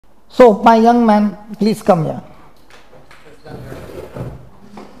So, my young man, please come here.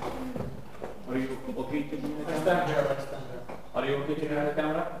 Are you okay to be in the camera? Are you okay to be in the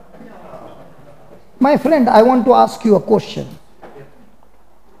camera? My friend, I want to ask you a question.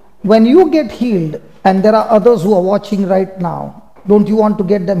 When you get healed, and there are others who are watching right now, don't you want to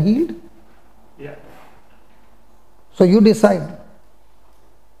get them healed? Yeah. So you decide.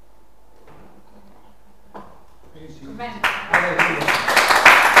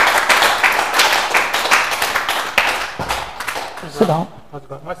 Sit down.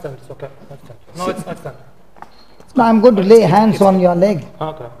 I stand, it's okay. I stand. No, it's not stand. Now I'm going to lay hands on your leg.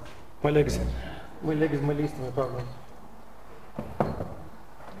 Okay. My leg is my least of my problem.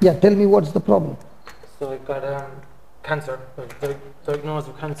 Yeah, tell me what's the problem. So I got cancer. Diagnosed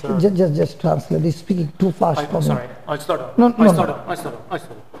with cancer. Just translate. He's speaking too fast for me. Sorry, I start. No.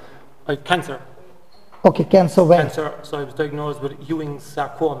 I cancer. Okay, cancer where? Cancer. So I was diagnosed with Ewing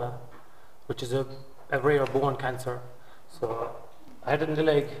sarcoma, which is a rare bone cancer. So I had it in the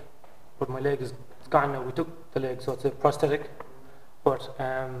leg, but my leg is gone now. We took the leg, so it's a prosthetic. But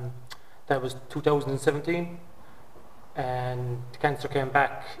that was 2017, and the cancer came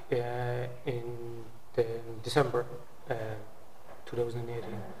back in December 2018.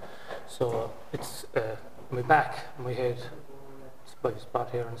 So it's my back, my head, by a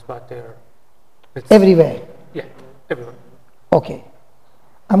spot here and a spot there. It's Everywhere. Yeah, everywhere. Okay.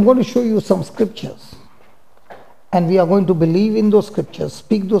 I'm going to show you some scriptures. And we are going to believe in those scriptures,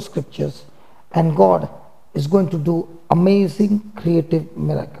 speak those scriptures, and God is going to do amazing creative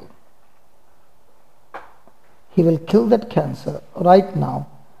miracle. He will kill that cancer right now,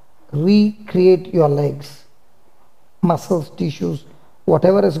 recreate your legs, muscles, tissues,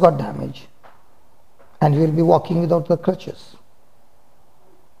 whatever has got damage, and you will be walking without the crutches.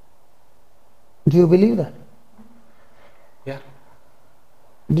 Do you believe that? Yeah.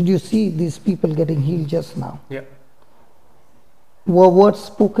 Did you see these people getting healed just now? Yeah. Were words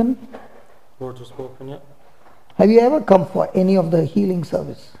spoken? Words were spoken, yeah. Have you ever come for any of the healing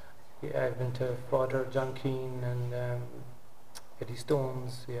service? Yeah, I've been to Father John Keane and Eddie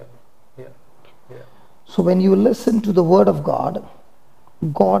Stones, yeah. So when you listen to the word of God,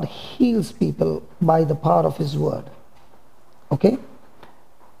 God heals people by the power of his word. Okay?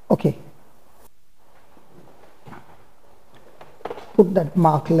 Okay. Put that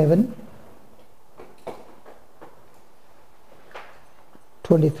Mark 11,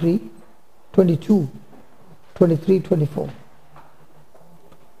 23, 22, 23, 24.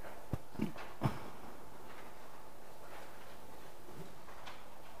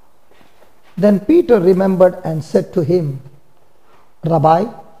 Then Peter remembered and said to him, Rabbi,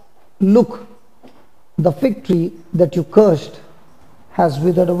 look, the fig tree that you cursed has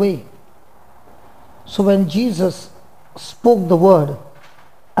withered away. So when Jesus spoke the word,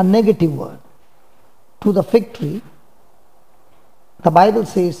 a negative word, to the fig tree, the Bible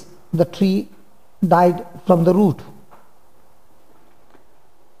says the tree died from the root.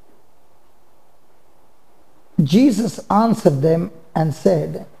 Jesus answered them and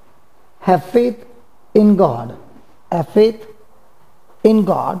said, have faith in God. Have faith in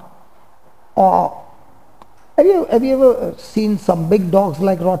God. Or have you ever seen some big dogs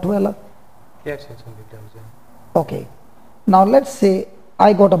like Rottweiler? Yeah, I've seen some big dogs, yeah. Okay. Now let's say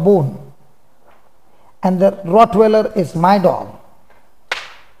I got a bone and the Rottweiler is my dog.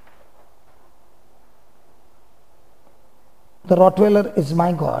 The Rottweiler is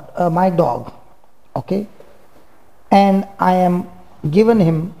my dog. Okay. And I am given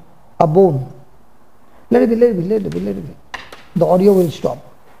him a bone. Let it be. The audio will stop.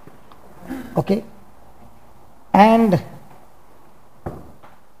 Okay. And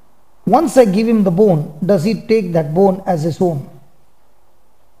once I give him the bone, does he take that bone as his own?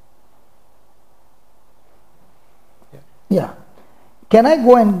 Yeah. Can I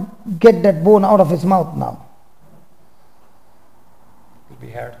go and get that bone out of his mouth now? It'll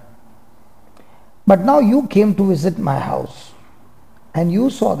be hard. But now you came to visit my house and you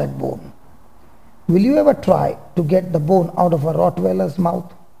saw that bone. Will you ever try to get the bone out of a Rottweiler's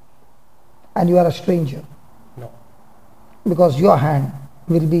mouth? And you are a stranger. No. Because your hand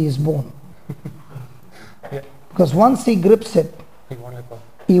will be his bone. Yeah. Because once he grips it, He won't let go.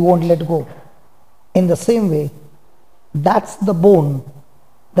 he won't let go. In the same way, that's the bone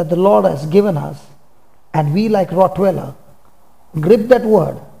that the Lord has given us, and we like Rottweiler grip that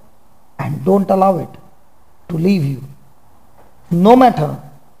word and don't allow it to leave you. No matter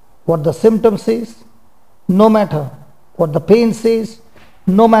what the symptom says, no matter what the pain says,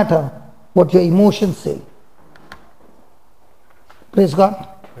 no matter what your emotions say. Praise God.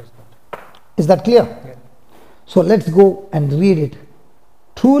 Praise God. Is that clear? Yeah. So let's go and read it.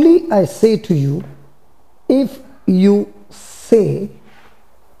 Truly I say to you, if you say,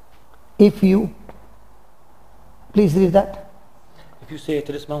 please read that. If you say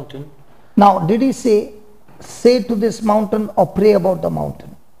to this mountain, Now, did he say to this mountain or pray about the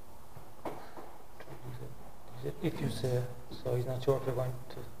mountain? he said, if you say, so he's not sure if you're going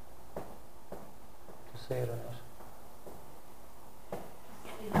to say it or not.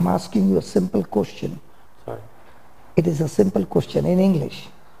 I'm asking you a simple question. Sorry. It is a simple question in English.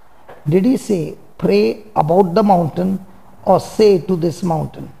 Did he say pray about the mountain or say to this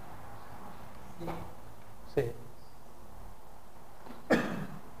mountain? Say it.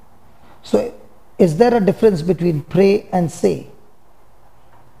 So, is there a difference between pray and say?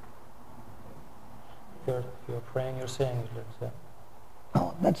 You're praying, you're saying it. Let's say.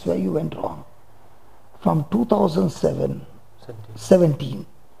 No, that's where you went wrong. From 2007, 17,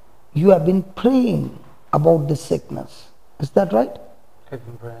 you have been praying about this sickness. Is that right? I've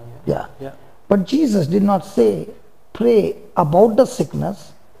been praying. Yeah. Yeah. But Jesus did not say pray about the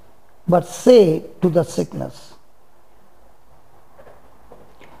sickness, but say to the sickness.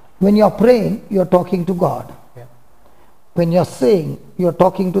 When you are praying, you are talking to God. Yeah. When you are saying, you are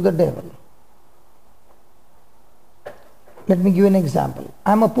talking to the devil. Let me give you an example.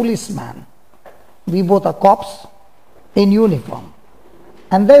 I am a policeman. We both are cops in uniform.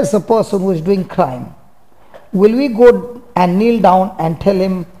 And there is a person who is doing crime. Will we go and kneel down and tell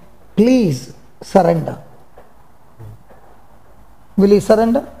him, please surrender? Will he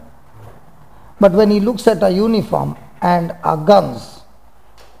surrender? But when he looks at our uniform and our guns,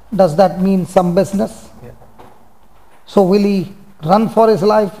 does that mean some business? Yeah. So will he run for his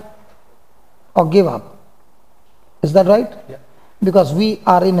life or give up? Is that right? Yeah. Because we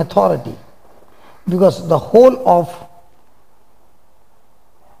are in authority. Because the whole of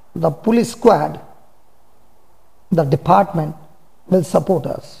the police squad, the department, will support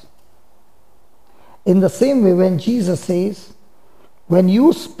us. In the same way, when Jesus says, when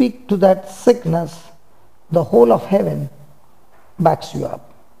you speak to that sickness, the whole of heaven backs you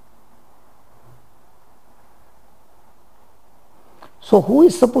up. So who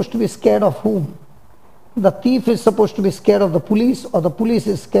is supposed to be scared of whom? The thief is supposed to be scared of the police, or the police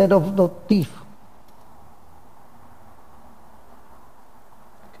is scared of the thief?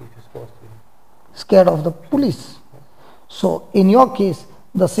 Thief is supposed to be. Scared of the police. So in your case,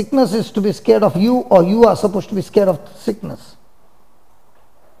 the sickness is to be scared of you, or you are supposed to be scared of the sickness?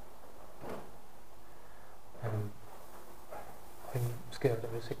 I'm scared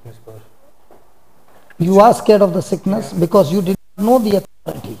of the sickness, but You are scared of the sickness because you did not know the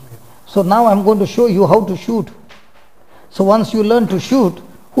authority. So now I'm going to show you how to shoot. So once you learn to shoot,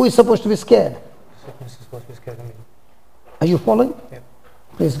 who is supposed to be scared? sickness is supposed to be scared of me. Are you following? Yeah.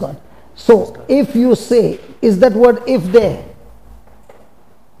 Praise God. So if you say, is that word if there?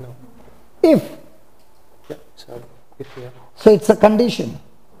 No. If. Yeah. So if yeah. So it's a condition.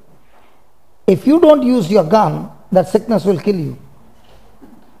 If you don't use your gun, that sickness will kill you.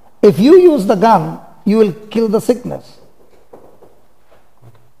 If you use the gun, you will kill the sickness.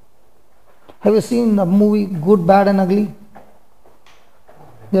 Have you seen the movie Good, Bad and Ugly?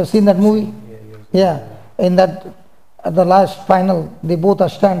 You have seen that movie? Yeah. In that, at the last final, they both are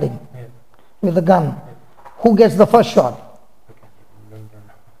standing with the gun. Who gets the first shot?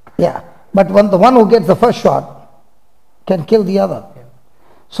 Yeah. But the one who gets the first shot can kill the other.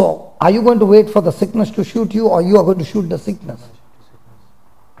 So, are you going to wait for the sickness to shoot you, or you are going to shoot the sickness?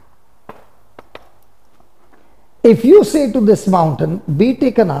 If you say to this mountain, be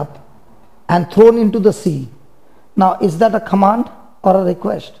taken up and thrown into the sea, now is that a command or a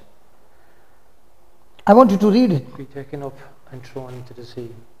request? I want you to read it. Be taken up and thrown into the sea.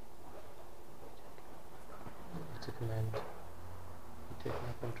 It's a command. Be taken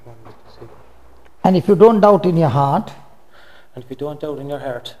up and thrown into the sea. And if you don't doubt in your heart, And if you don't doubt in your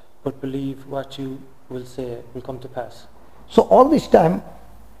heart, but believe what you will say will come to pass. so all this time,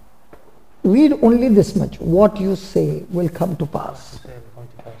 read only this much. What you say will come to pass. What you say will come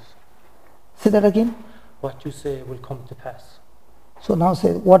to pass. Say that again. What you say will come to pass. So now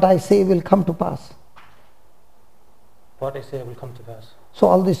say, what I say will come to pass. What I say will come to pass. So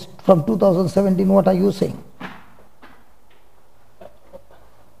all this from 2017, what are you saying?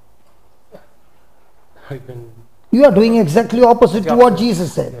 I've been. You are doing exactly opposite to what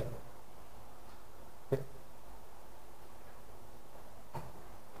Jesus said. Yeah. Yeah.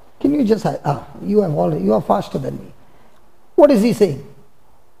 Can you just, you are faster than me. What is he saying?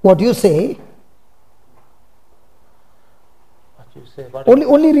 What you say, What you say. What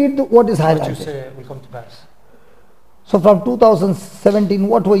only read what is what you highlighted. say will come to pass. So from 2017,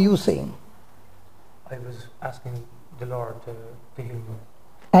 what were you saying? I was asking the Lord to heal me.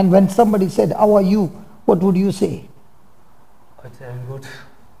 And when somebody said, how are you? What would you say? I'd say I'm good.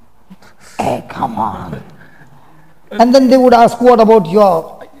 Hey, come on. And then they would ask, what about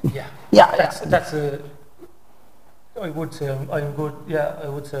your... Yeah. Yeah, That's I would say I'm good. Yeah, I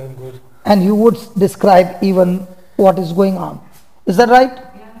would say I'm good. And you would describe even what is going on. Is that right?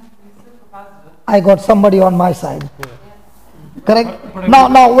 I got somebody on my side. Correct?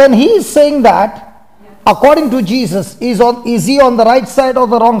 Now, when he is saying that, according to Jesus, is he on the right side or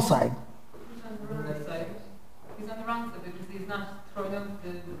the wrong side? He's on the wrong side. He's on the wrong side because he's not throwing out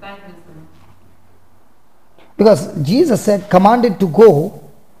the badness in. Because Jesus said, command it to go,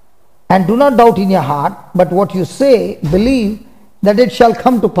 and do not doubt in your heart, but what you say, believe that it shall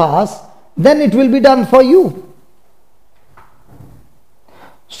come to pass, then it will be done for you.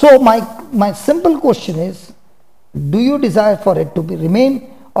 So my simple question is, do you desire for it to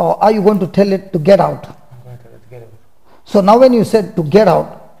remain, or are you going to tell it to get out? I'm going to tell it to get out. So now when you said to get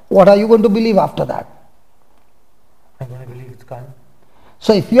out, what are you going to believe after that? I'm going to believe it's gone.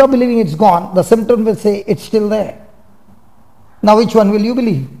 So if you are believing it's gone, the symptom will say it's still there. Now which one will you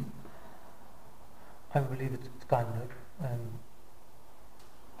believe? I believe it's gone.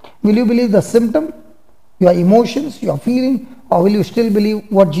 Will you believe the symptom, your emotions, your feeling, or will you still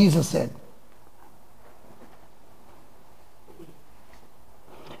believe what Jesus said?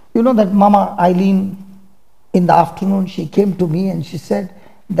 You know that Mama Eileen, in the afternoon, she came to me and she said,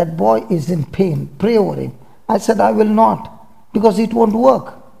 that boy is in pain, pray over him. I said, I will not, because it won't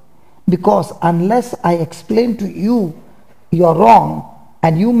work. Because unless I explain to you, you're wrong,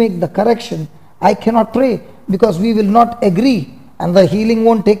 and you make the correction, I cannot pray, because we will not agree, and the healing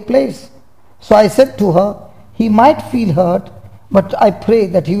won't take place. So I said to her, he might feel hurt, but I pray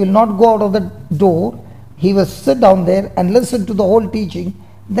that he will not go out of the door. He will sit down there and listen to the whole teaching.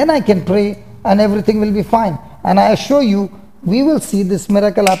 Then I can pray and everything will be fine. And I assure you, we will see this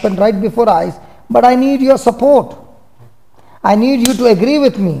miracle happen right before our eyes. But I need your support. I need you to agree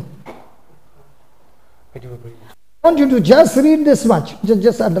with me. I do agree. I want you to just read this much.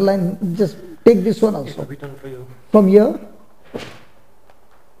 Just underline, just take this one It also. will be done for you. From here.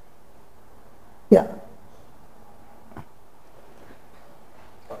 Yeah.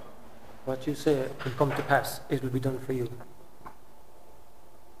 What you say will come to pass. It will be done for you.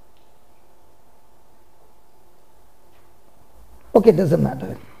 Okay, doesn't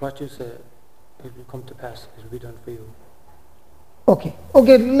matter. What you say, it will come to pass. It will be done for you. Okay,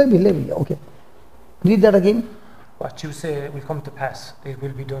 let me, okay. Read that again. What you say will come to pass. It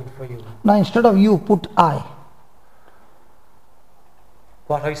will be done for you. Now instead of you, put I.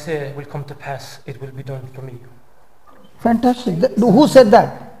 What I say will come to pass. It will be done for me. Fantastic. Who said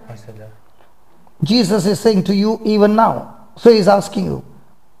that? I said that. Jesus is saying to you even now. So he's asking you,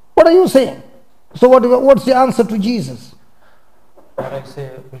 what are you saying? So what's the answer to Jesus? What I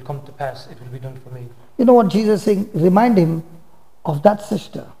say will come to pass. It will be done for me. You know what Jesus is saying? Remind him of that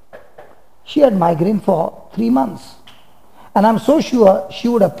sister. She had migraine for 3 months. And I'm so sure she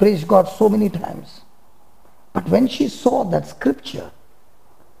would have praised God so many times. But when she saw that scripture,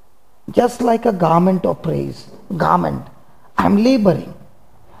 just like a garment of praise, I'm laboring.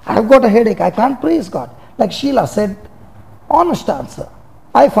 I've got a headache. I can't praise God. Like Sheila said, honest answer.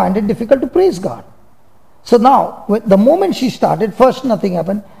 I find it difficult to praise God. So now, the moment she started, first nothing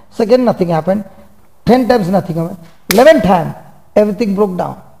happened, second nothing happened, 10 times nothing happened, 11th time everything broke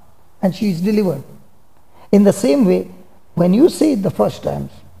down and she is delivered. In the same way, when you say it the first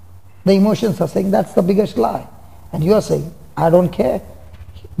times, the emotions are saying that's the biggest lie. And you are saying, I don't care.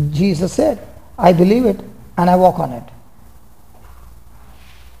 Jesus said, I believe it and I walk on it.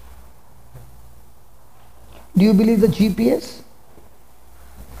 Do you believe the GPS?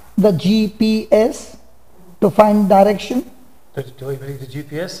 The GPS to find direction? Do I believe the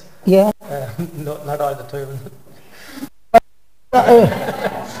GPS? Yeah. No, not all the time.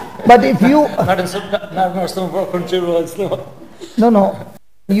 But if you... not in some of our country roads, no. No.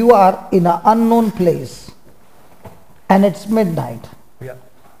 You are in an unknown place and it's midnight. Yeah.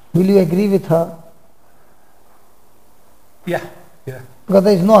 Will you agree with her? Yeah. Because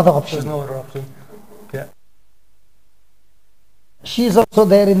there is no other option. There's no other option. Yeah. She is also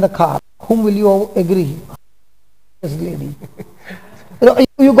there in the car. Whom will you agree? This lady.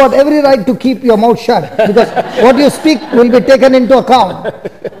 You got every right to keep your mouth shut because what you speak will be taken into account.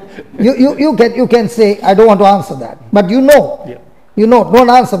 You can say, I don't want to answer that. But you know. Yeah. You know, don't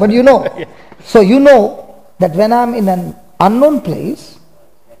answer, but you know. Yeah. So you know that when I'm in an unknown place,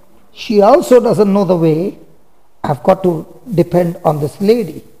 she also doesn't know the way. I've got to depend on this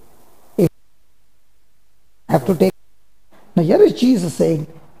lady. I have to take. Now here is Jesus saying,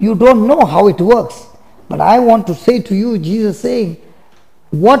 you don't know how it works. But I want to say to you, Jesus saying,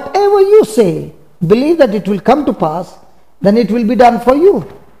 whatever you say, believe that it will come to pass, then it will be done for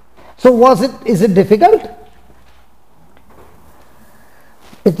you. So is it difficult?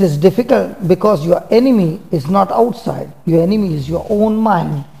 It is difficult because your enemy is not outside. Your enemy is your own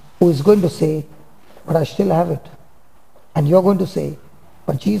mind, who is going to say, but I still have it. And you're going to say,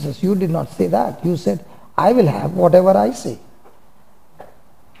 but Jesus, you did not say that. You said, I will have whatever I say.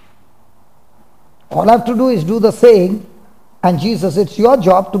 All I have to do is do the saying, and Jesus, it's your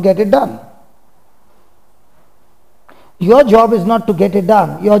job to get it done. Your job is not to get it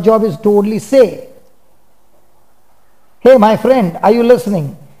done. Your job is to only say. Hey, my friend, are you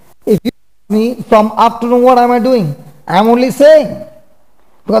listening? If you ask me from afternoon, what am I doing? I'm only saying.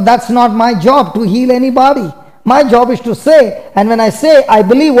 Because that's not my job to heal anybody. My job is to say, and when I say, I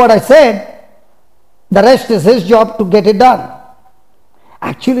believe what I said, the rest is his job to get it done.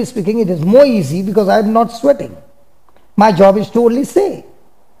 Actually speaking, it is more easy because I am not sweating. My job is to only say.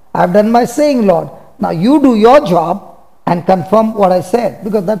 I have done my saying, Lord. Now you do your job and confirm what I said,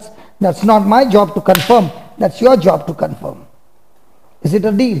 because that's not my job to confirm. That's your job to confirm. Is it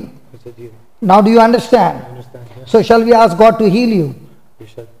a deal? It's a deal. Now do you understand? I understand. Yeah. So shall we ask God to heal you? You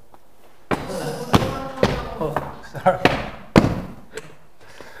should. Oh, sorry.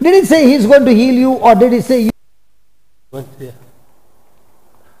 Did he say he's going to heal you, or did he say you? Yeah.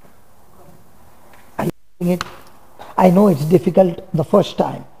 Are you doing it? I know it's difficult the first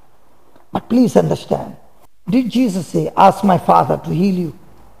time, but please understand. Did Jesus say, ask my Father to heal you?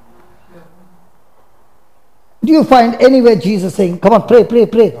 Do you find anywhere Jesus saying, come on, pray, pray,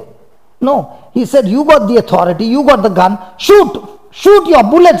 pray? No. He said, you got the authority, you got the gun, shoot your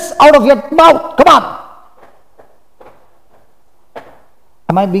bullets out of your mouth, come on.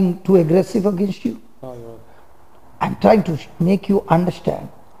 Am I being too aggressive against you? Oh, you're right. I'm trying to make you understand.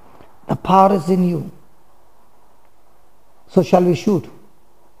 The power is in you. So shall we shoot?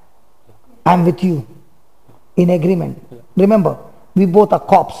 I'm with you. In agreement. Yeah. Remember, we both are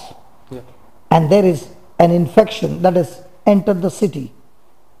cops. Yeah. And there is an infection that has entered the city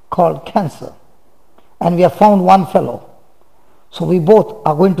called cancer. And we have found one fellow. So we both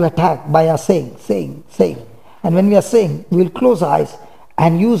are going to attack by our saying. And when we are saying, we will close our eyes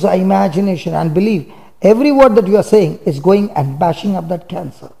and use our imagination and believe every word that you are saying is going and bashing up that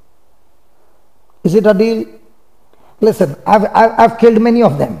cancer. Is it a deal? Listen, I've killed many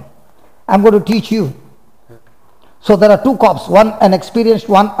of them. I'm going to teach you. So there are two cops, one an experienced,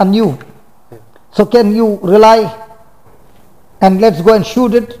 one a new. So can you rely and let's go and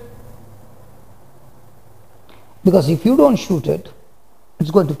shoot it? Because if you don't shoot it,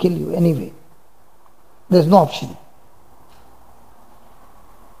 it's going to kill you anyway. There's no option.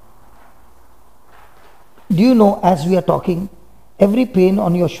 Do you know, as we are talking, every pain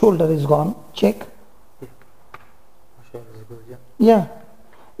on your shoulder is gone? Check. Yeah.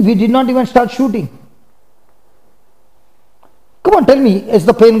 We did not even start shooting. Come on, tell me, is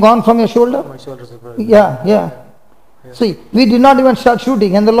the pain gone from your shoulder? My shoulders are very Yeah. See, we did not even start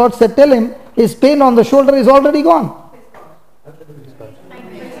shooting, and the Lord said, tell him, his pain on the shoulder is already gone.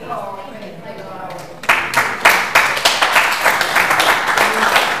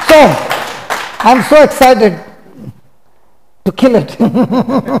 So, I'm so excited to kill it.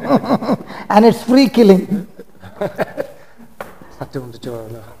 And it's free killing.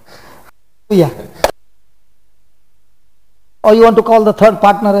 Yeah. Or you want to call the third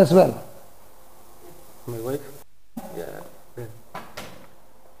partner as well? My wife? Yeah.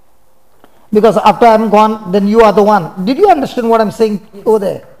 Because after I'm gone, then you are the one. Did you understand what I'm saying over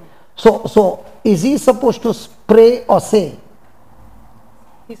there? So is he supposed to pray or say?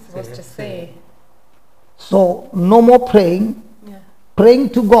 He's supposed to say. So no more praying. Yeah.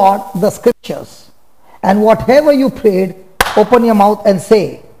 Praying to God the scriptures. And whatever you prayed, open your mouth and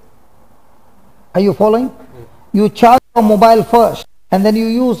say. Are you following? Yeah. You charge your mobile first, and then you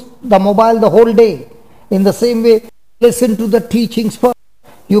use the mobile the whole day. In the same way, listen to the teachings first.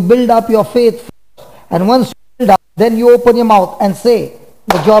 You build up your faith first. And once you build up, then you open your mouth and say,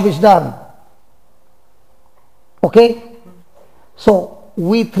 the job is done. Okay? So,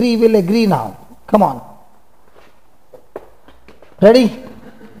 we three will agree now. Come on. Ready?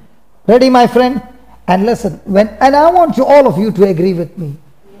 Ready, my friend? And listen, and I want you, all of you, to agree with me.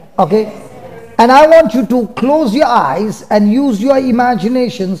 Okay? And I want you to close your eyes and use your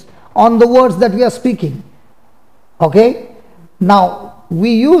imaginations on the words that we are speaking. Okay? Now,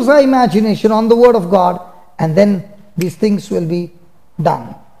 we use our imagination on the word of God, and then these things will be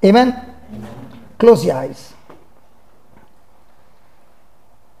done. Amen? Close your eyes.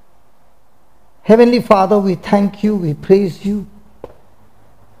 Heavenly Father, we thank you, we praise you.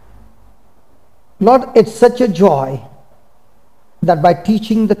 Lord, it's such a joy that by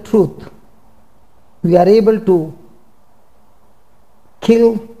teaching the truth, we are able to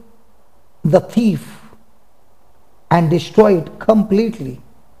kill the thief and destroy it completely,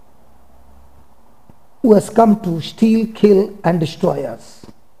 who has come to steal, kill, and destroy us.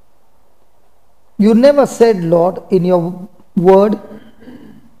 You never said, Lord, in your word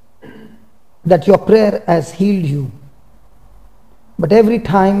that your prayer has healed you. But every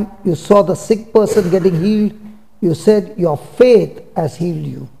time you saw the sick person getting healed, you said your faith has healed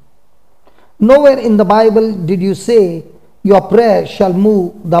you. Nowhere in the Bible did you say your prayer shall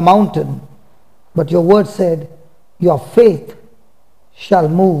move the mountain, but your word said your faith shall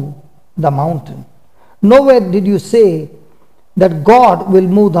move the mountain. Nowhere did you say that God will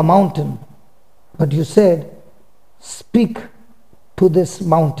move the mountain, but you said, speak to this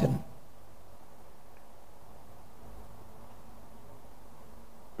mountain.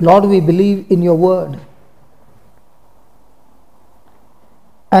 Lord, we believe in your word.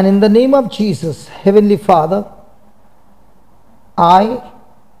 And in the name of Jesus, Heavenly Father, I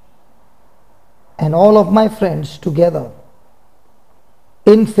and all of my friends together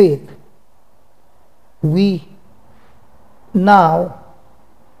in faith, we now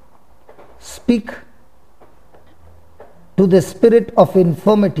speak to the spirit of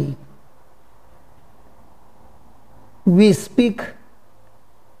infirmity. We speak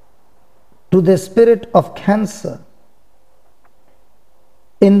to the spirit of cancer.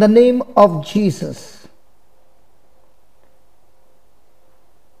 In the name of Jesus,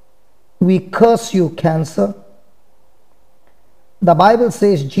 we curse you, cancer. The Bible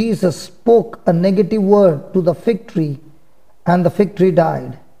says Jesus spoke a negative word to the fig tree and the fig tree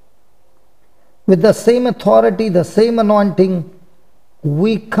died. With the same authority, the same anointing,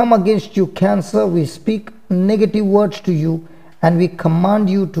 we come against you, cancer. We speak negative words to you and we command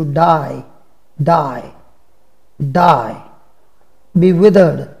you to die, die, die. Be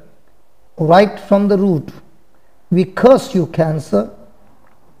withered right from the root. We curse you, cancer.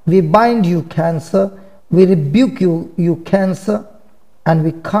 We bind you, cancer. We rebuke you, you cancer, and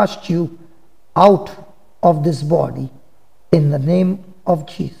we cast you out of this body in the name of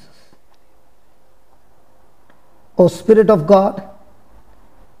Jesus. O Spirit of God,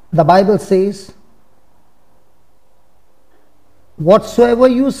 the Bible says, whatsoever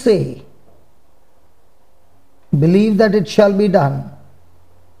you say, believe that it shall be done,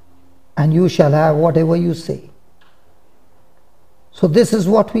 and you shall have whatever you say. So this is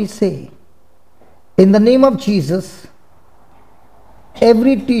what we say. In the name of Jesus,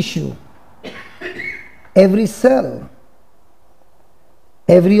 every tissue, every cell,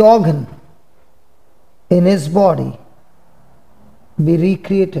 every organ in his body be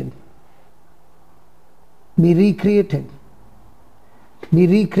recreated, be recreated, be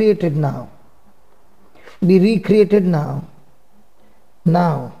recreated now. Be recreated now.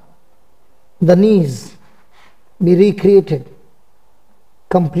 Now, the knees be recreated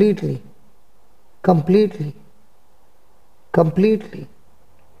completely, completely, completely.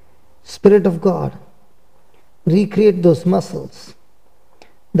 Spirit of God, recreate those muscles,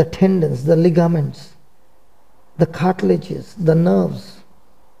 the tendons, the ligaments, the cartilages, the nerves.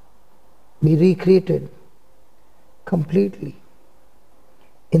 Be recreated completely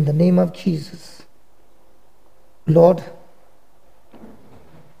in the name of Jesus. Lord,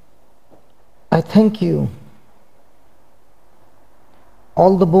 I thank you.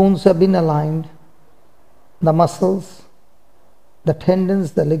 All the bones have been aligned, the muscles, the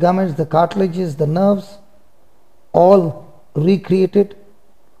tendons, the ligaments, the cartilages, the nerves, all recreated,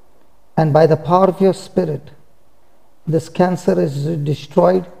 and by the power of your Spirit, this cancer is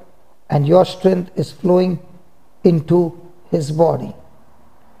destroyed and your strength is flowing into his body.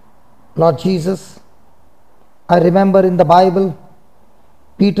 Lord Jesus, I remember in the Bible,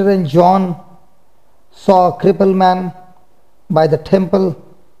 Peter and John saw a crippled man by the temple.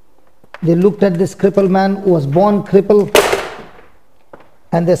 They looked at this crippled man who was born crippled,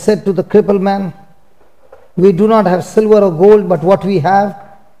 and they said to the crippled man, we do not have silver or gold, but what we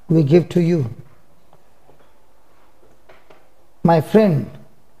have, we give to you. My friend,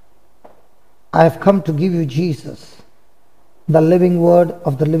 I have come to give you Jesus, the living word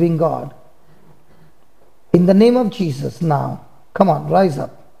of the living God. In the name of Jesus now, come on, rise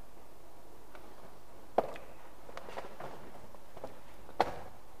up.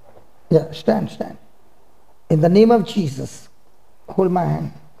 Yeah, stand, stand. In the name of Jesus, hold my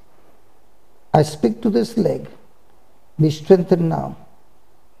hand. I speak to this leg, be strengthened now.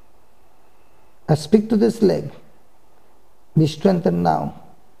 I speak to this leg, be strengthened now,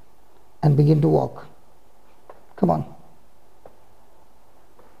 and begin to walk. Come on.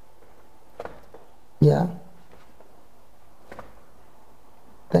 Yeah.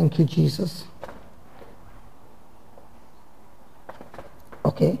 Thank you, Jesus.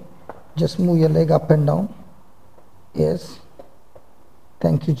 Okay, just move your leg up and down. Yes.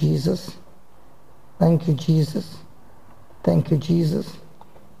 Thank you, Jesus. Thank you, Jesus. Thank you, Jesus.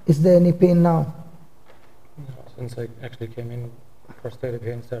 Is there any pain now? No, since I actually came in, first day the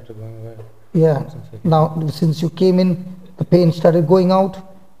pain started going away. Yeah. Now, since you came in, the pain started going out.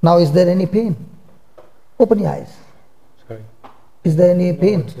 Now, is there any pain? Open your eyes. Sorry. Is there any No,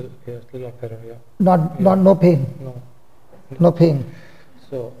 pain? it's a lot better, yeah. Not no pain. No. No pain.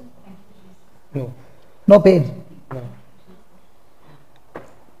 So, no. No pain. No.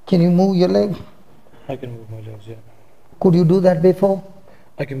 Can you move your leg? I can move my legs, yeah. Could you do that before?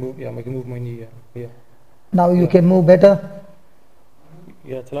 I can move, yeah, I can move my knee, yeah. Now you Yeah. can move better?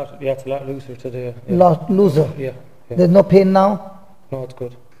 Yeah, it's a lot looser today. Yeah. Lot looser. Yeah. There's no pain now? No, it's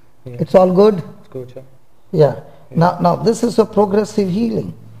good. Yeah. It's all good? It's good, yeah. Yeah. Now this is a progressive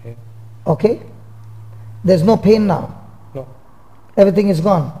healing. Yeah. Okay? There's no pain now. No, Everything is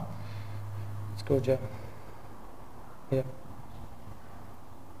gone. it's good, yeah. Yeah.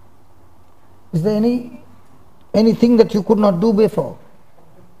 Is there anything that you could not do before?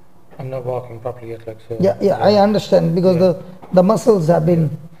 I'm not walking properly yet, like so. Yeah, I understand because Yeah. the muscles have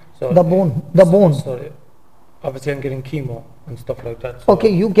been, So, the bone. So, obviously, I'm getting chemo and stuff like that. So, Okay,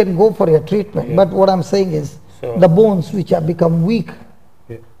 you can go for your treatment, Yeah. but what I'm saying is So- the bones which have become weak,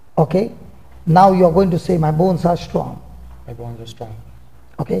 Yeah, okay, now you're going to say my bones are strong, my bones are strong.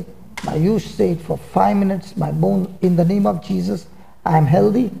 okay. Now you say it for 5 minutes, my bones, in the name of Jesus, I am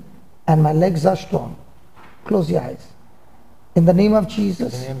healthy and my legs are strong. Close your eyes. In the name of In the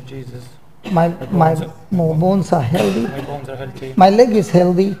Jesus, name of Jesus, my bones bones are healthy, my bones are healthy. my leg is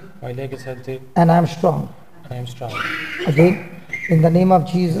healthy My leg is healthy, and I am strong. and I am strong. Again, in the name of In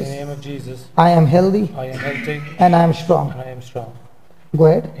the Jesus, name of Jesus, I am healthy I am healthy, and I am strong. and I am strong. Go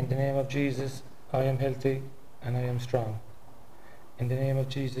ahead. In the name of Jesus, I am healthy, and I am strong. In the name of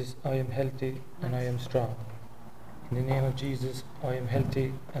Jesus, I am healthy, and I am strong. In the name of Jesus, I am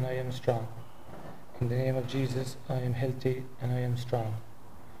healthy, and I am strong. In the name of Jesus, I am healthy, and I am strong.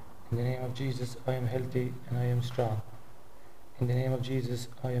 In the name of Jesus, I am healthy, and I am strong. In the name of Jesus,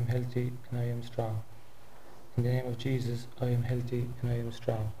 I am healthy, and I am strong. In the name of Jesus, I am healthy, and I am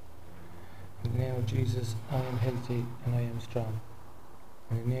strong. In the name of Jesus, I am healthy, and I am strong.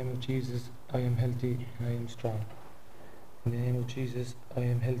 In the name of Jesus, I am healthy, and I am strong. In the name of Jesus, I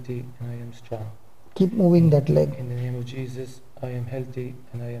am healthy, and I am strong. Keep moving that leg. In the name of Jesus, I am healthy,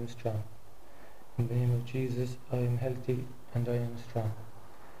 and I am strong. In the name of Jesus, I am healthy, and I am strong.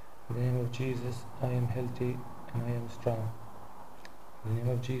 In the name of Jesus, I am healthy, and I am strong. In the name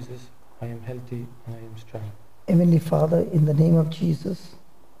of Jesus, I am healthy, and I am strong. Heavenly Father, in the name of Jesus,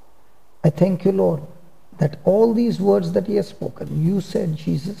 I thank you, Lord, that all these words that He has spoken, you said,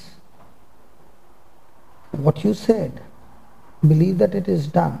 Jesus, what you said, believe that it is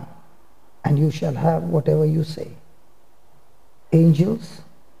done, and you shall have whatever you say. Angels,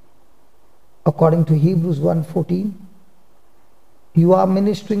 according to Hebrews 1:14, you are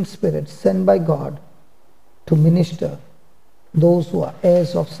ministering spirits sent by God to minister those who are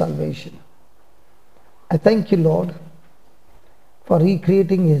heirs of salvation. I thank you, Lord, for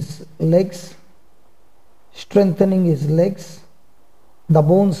recreating his legs, strengthening his legs. The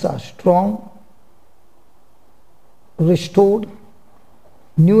bones are strong, restored,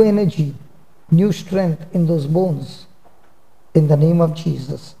 new energy, new strength in those bones. In the name of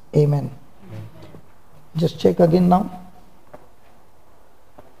Jesus, amen. Just check again now.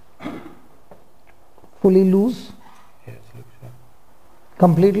 Fully loose, Yeah, it looks, yeah.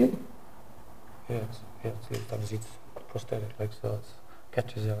 completely. It's obviously it's prosthetic, like so it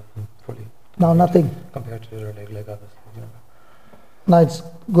catches everything fully. Now nothing. Compared to the other leg, obviously, you know. Now it's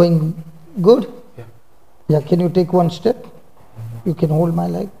going good. Yeah. Yeah, can you take one step? You can hold my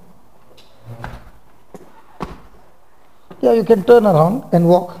leg. Yeah, you can turn around and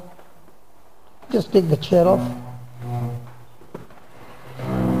walk. Just take the chair off.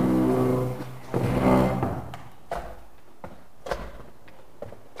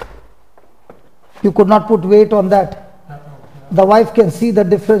 You could not put weight on that. The wife can see the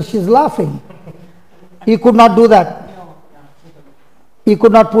difference. She's laughing. He could not do that. He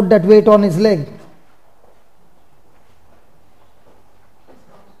could not put that weight on his leg.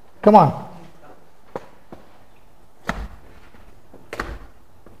 Come on.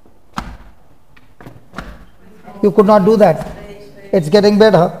 You could not do that. It's getting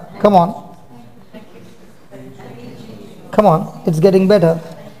better. Come on. Come on. It's getting better.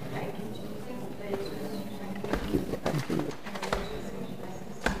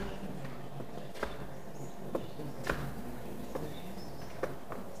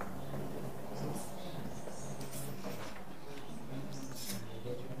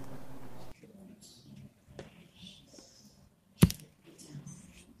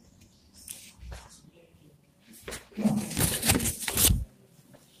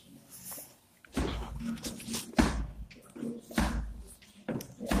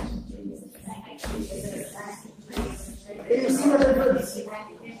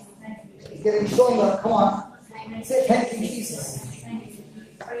 It's getting stronger. Come on. Say thank you, Jesus.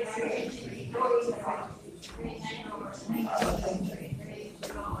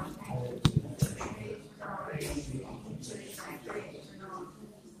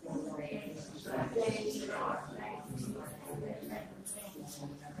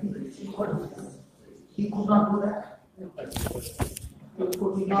 He could not do that.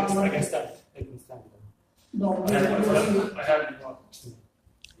 Could he not do I that? can stand. I can stand. No, I have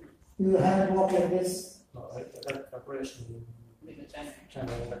you haven't walked like this, no, I had operation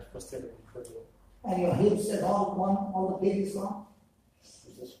channel that prosthetic. and your hips and all the pain is gone.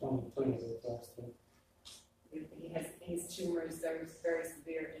 Just one thing is the last thing. He has his tumors very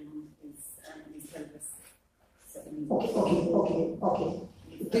severe in his pelvis. So Okay.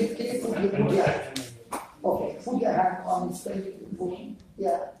 Can you put your hand? Okay, put your hand on his pelvic bone.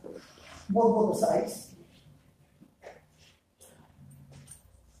 Yeah, both the sides.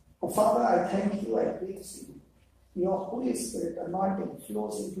 Oh, Father, I thank you, I praise you. Your Holy Spirit anointing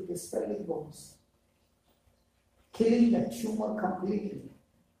flows into his pelvic bones, killing the tumor completely.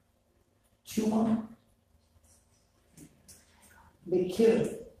 Tumor be killed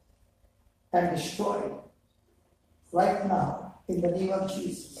and destroyed right now in the name of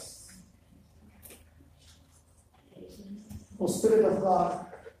Jesus. O Spirit of God,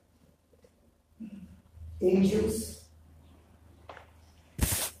 angels,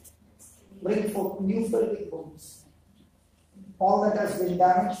 bring forth new pelvic bones. All that has been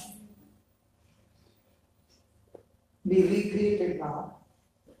damaged be recreated now,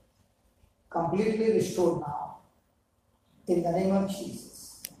 completely restored now, in the name of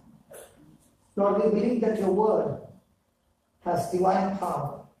Jesus. Lord, we believe that your word has divine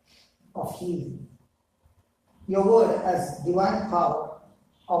power of healing. Your word has divine power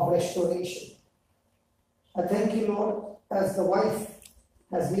of restoration. I thank you, Lord, as the wife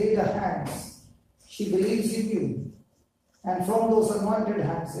has laid her hands, she believes in you, and from those anointed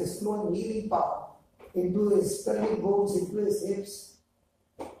hands is flowing healing power into his pelvic bones, into his hips.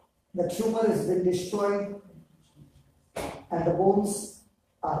 The tumor has been destroyed, and the bones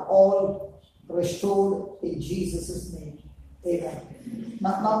are all restored in Jesus' name. Amen.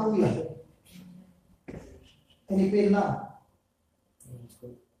 Now move your head. Any pain now?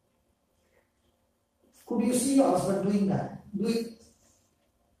 Could you see your husband doing that? Do it.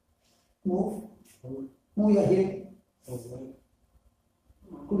 Move. Move your head.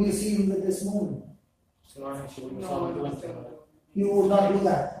 Could you see him with this movement? You would not do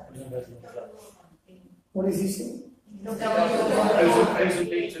that. What is he saying?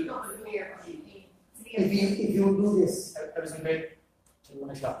 If you do this, I was in bed till 1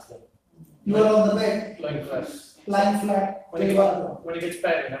 o'clock. you are on the bed, Lying flat. lying flat. When he gets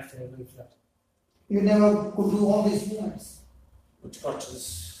bad, I have to lie flat. You never could do all these movements. With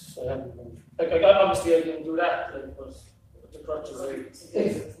crutches, I haven't been. Obviously, I can do that, but with the crutches,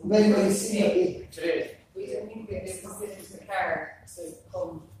 It's very, very severe. today. we didn't think that this was in the car to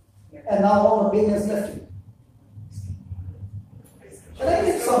come here. And now all the pain has left you. Can I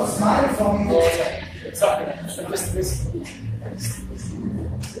get some smile from you? It's okay.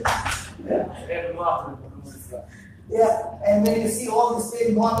 Yeah, and when you see all this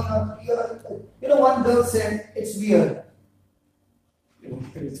pain walking out, you know, one girl said it's weird.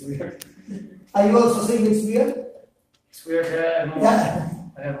 It's weird. Are you also saying it's weird? It's weird, Yeah.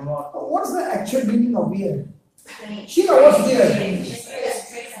 I have a mark. What's the actual meaning of weird? She knows what's weird.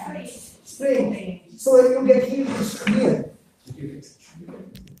 Strange. So when you get healed, it's weird.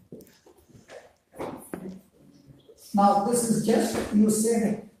 Now this is just you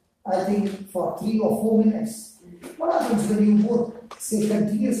said it, I think for 3 or 4 minutes. What happens when you both say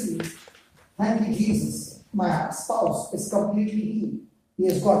continuously, thank you Jesus, my spouse is completely healed. He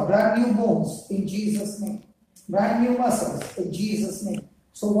has got brand new bones in Jesus' name, brand new muscles in Jesus' name.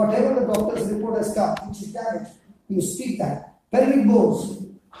 So whatever the doctor's report has come, which is damaged, you speak that. Pelvic bones,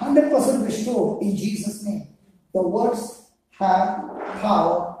 100% restored in Jesus' name. The words have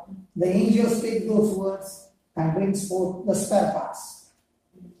power. The angels take those words and brings forth the spare parts.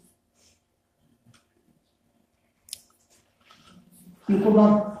 You could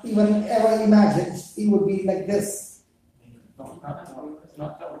not even ever imagine it would be like this. Not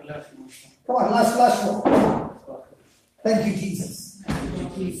that would left. Come on, last one. Thank you, Jesus.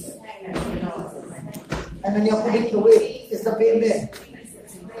 And when you're putting it away, is the pain there?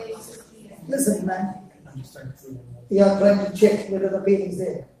 Listen, man. You are trying to check whether the pain is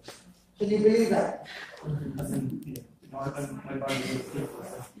there. Can you believe that?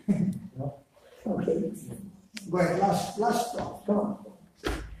 Okay. Go ahead, last one. Come on.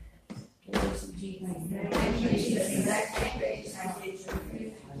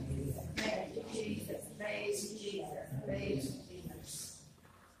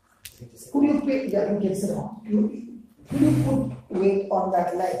 Could you put, yeah, you can sit down. Could you put weight on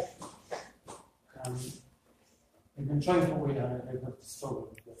that leg? I've been trying to put weight on it, I've got to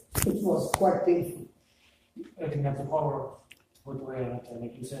struggle. It was quite painful. I didn't have the power to put weight on it,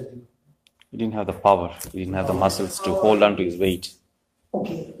 like you said. He didn't have the power. He didn't have the muscles to hold on to his weight.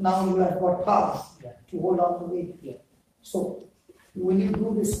 Okay, now you have got power Yeah. to hold on to weight. Yeah. So, will you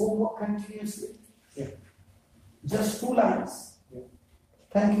do this homework continuously? Yeah. Just 2 lines. Yeah.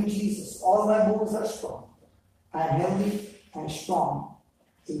 Thank you, Jesus. All my bones are strong. I am healthy and strong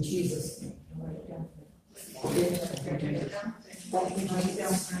in Jesus' name. Okay. Thank you,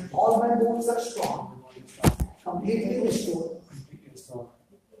 Jesus. All my bones are strong, completely restored.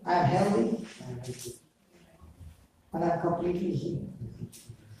 I am healthy and I am completely healed.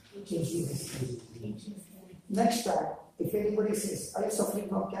 In Jesus' name. Next time, if anybody says, are you suffering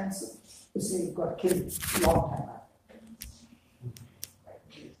from cancer? You say you got killed long time back.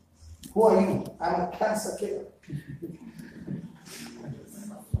 Who are you? I'm a cancer killer.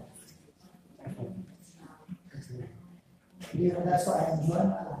 You know, that's why I enjoy my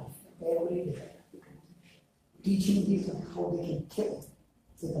life every day. Teaching people how they can kill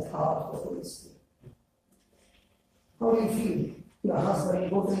with the power of the Holy Spirit. How do you feel? Your husband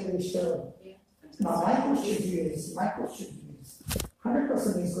totally restored. Now my question to you is,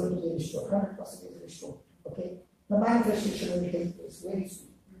 100% is going to be restored, 100% is restored. Okay? The manifestation will take place very soon.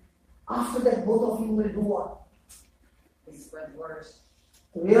 After that, both of you will do what? We spread the word.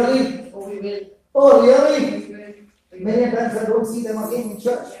 Really? Oh, we will. Oh, really? We will. Many times I don't see them again in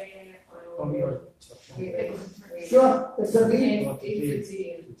church. Sure, it's a deal. It's a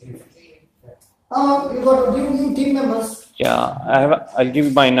deal. You got a new team members. Yeah, I'll give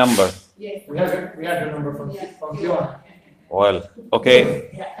you my number. Yes. We have your number from Ewing. Well, okay.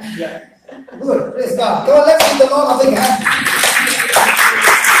 Yeah. Good, praise God. Come on, let's give the Lord a big hand.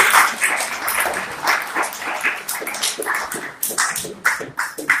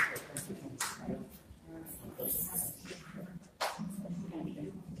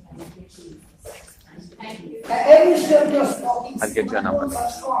 Every step you're walking, I'll get your number.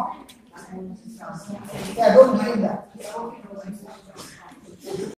 yeah, don't give him that.